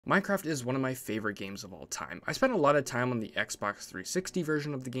Minecraft is one of my favorite games of all time. I spent a lot of time on the Xbox 360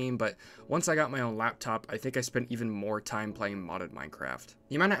 version of the game, but once I got my own laptop, I think I spent even more time playing modded Minecraft.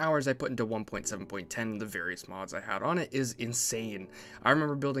 The amount of hours I put into 1.7.10 and the various mods I had on it is insane. I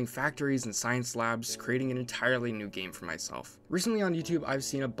remember building factories and science labs, creating an entirely new game for myself. Recently on YouTube, I've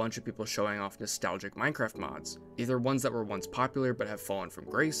seen a bunch of people showing off nostalgic Minecraft mods, either ones that were once popular but have fallen from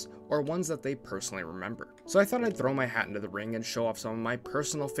grace, or ones that they personally remember. So I thought I'd throw my hat into the ring and show off some of my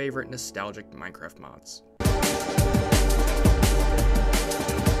personal favorite nostalgic Minecraft mods.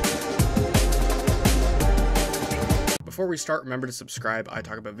 Before we start, remember to subscribe. I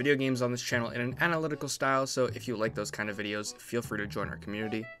talk about video games on this channel in an analytical style, so if you like those kind of videos, feel free to join our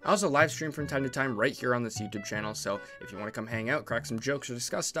community. I also live stream from time to time right here on this YouTube channel, so if you want to come hang out, crack some jokes, or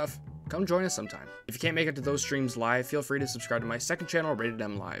discuss stuff, come join us sometime. If you can't make it to those streams live, feel free to subscribe to my second channel,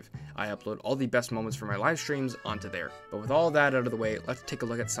 RatedEm Live. I upload all the best moments from my live streams onto there. But with all that out of the way, let's take a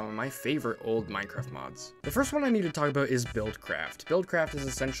look at some of my favorite old Minecraft mods. The first one I need to talk about is Buildcraft. Buildcraft is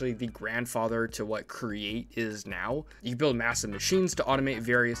essentially the grandfather to what Create is now. You build massive machines to automate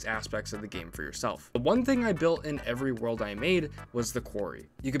various aspects of the game for yourself. The one thing I built in every world I made was the quarry.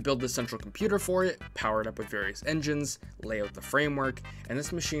 You could build the central computer for it, power it up with various engines, lay out the framework, and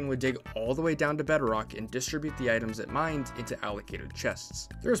this machine would dig all the way down to bedrock and distribute the items it mined into allocated chests.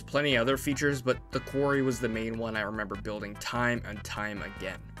 There's plenty of other features, but the quarry was the main one I remember building time and time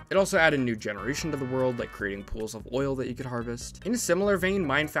again. It also added new generation to the world, like creating pools of oil that you could harvest. In a similar vein,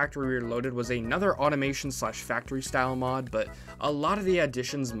 Mine Factory Reloaded was another automation slash factory style mod, but a lot of the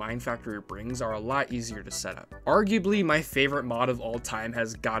additions Mine Factory brings are a lot easier to set up. Arguably, my favorite mod of all time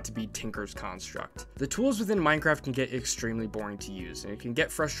has got to be Tinker's Construct. The tools within Minecraft can get extremely boring to use, and it can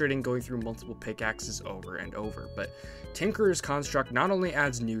get frustrating going through multiple pickaxes over and over, but Tinker's Construct not only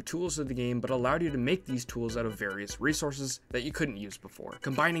adds new tools to the game, but allowed you to make these tools out of various resources that you couldn't use before.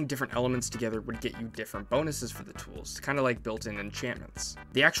 Combining different elements together would get you different bonuses for the tools, kind of like built-in enchantments.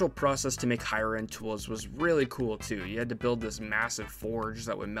 The actual process to make higher end tools was really cool too. You had to build this massive forge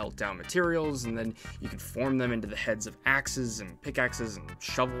that would melt down materials, and then you could form them into the heads of axes and pickaxes and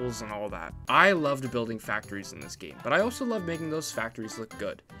shovels and all that. I loved building factories in this game, but I also loved making those factories look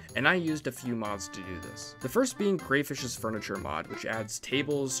good, and I used a few mods to do this. The first being Crayfish's Furniture mod, which adds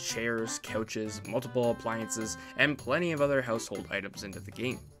tables, chairs, couches, multiple appliances, and plenty of other household items into the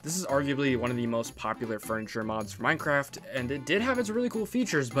game. This is arguably one of the most popular furniture mods for Minecraft, and it did have its really cool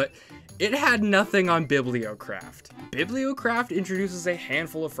features, but it had nothing on Bibliocraft. Bibliocraft introduces a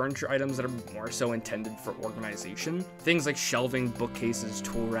handful of furniture items that are more so intended for organization. Things like shelving, bookcases,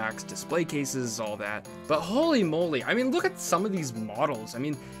 tool racks, display cases, all that. But holy moly, I mean, look at some of these models. I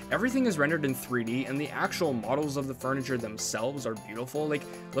mean, everything is rendered in 3D, and the actual models of the furniture themselves are beautiful. Like,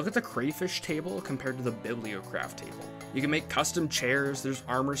 look at the crayfish table compared to the Bibliocraft table. You can make custom chairs, there's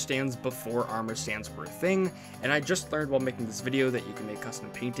armor stands before armor stands were a thing, and I just learned while making this video that you can make custom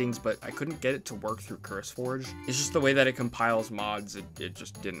paintings, but I couldn't get it to work through CurseForge. It's just the way that it compiles mods, it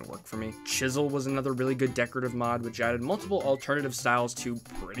just didn't work for me. Chisel was another really good decorative mod, which added multiple alternative styles to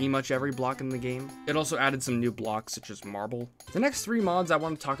pretty much every block in the game. It also added some new blocks, such as marble. The next three mods I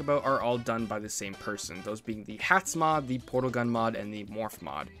want to talk about are all done by the same person, those being the Hats mod, the Portal Gun mod, and the Morph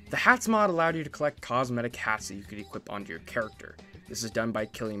mod. The Hats mod allowed you to collect cosmetic hats that you could equip onto your character. This is done by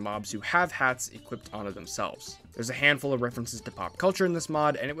killing mobs who have hats equipped onto themselves. There's a handful of references to pop culture in this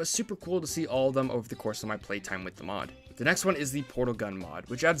mod, and it was super cool to see all of them over the course of my playtime with the mod. The next one is the Portal Gun mod,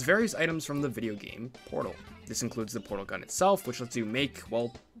 which adds various items from the video game Portal. This includes the portal gun itself, which lets you make,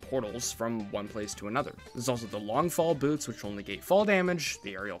 well, portals from one place to another. There's also the long fall boots, which will negate fall damage,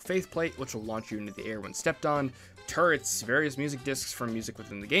 the aerial faith plate, which will launch you into the air when stepped on, turrets, various music discs from music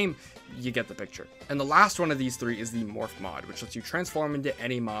within the game, you get the picture. And the last one of these three is the Morph mod, which lets you transform into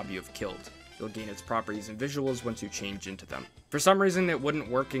any mob you have killed. You'll gain its properties and visuals once you change into them. For some reason it wouldn't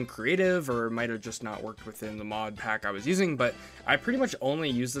work in creative, or it might have just not worked within the mod pack I was using, but I pretty much only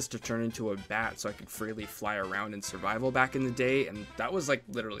used this to turn into a bat so I could freely fly around in survival back in the day, and that was like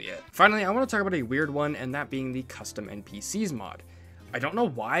literally it. Finally, I want to talk about a weird one, and that being the Custom NPCs mod. I don't know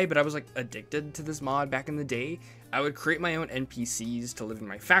why, but I was like addicted to this mod back in the day. I would create my own NPCs to live in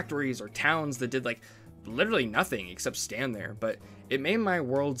my factories or towns that did like literally nothing except stand there, but it made my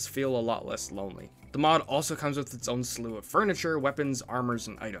worlds feel a lot less lonely. The mod also comes with its own slew of furniture, weapons, armors,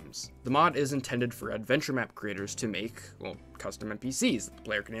 and items. The mod is intended for adventure map creators to make, well, custom NPCs that the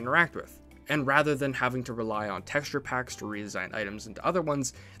player can interact with. And rather than having to rely on texture packs to redesign items into other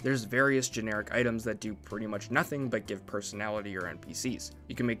ones, there's various generic items that do pretty much nothing but give personality to your NPCs.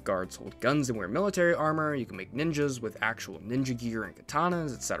 You can make guards hold guns and wear military armor, you can make ninjas with actual ninja gear and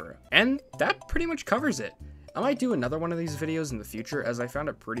katanas, etc. And that pretty much covers it. I might do another one of these videos in the future, as I found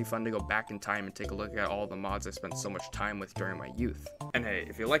it pretty fun to go back in time and take a look at all the mods I spent so much time with during my youth. And hey,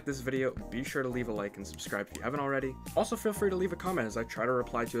 if you like this video, be sure to leave a like and subscribe if you haven't already. Also feel free to leave a comment, as I try to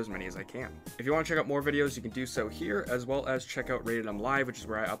reply to as many as I can. If you want to check out more videos, you can do so here, as well as check out RatedEm Live, which is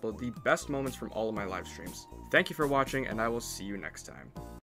where I upload the best moments from all of my live streams. Thank you for watching, and I will see you next time.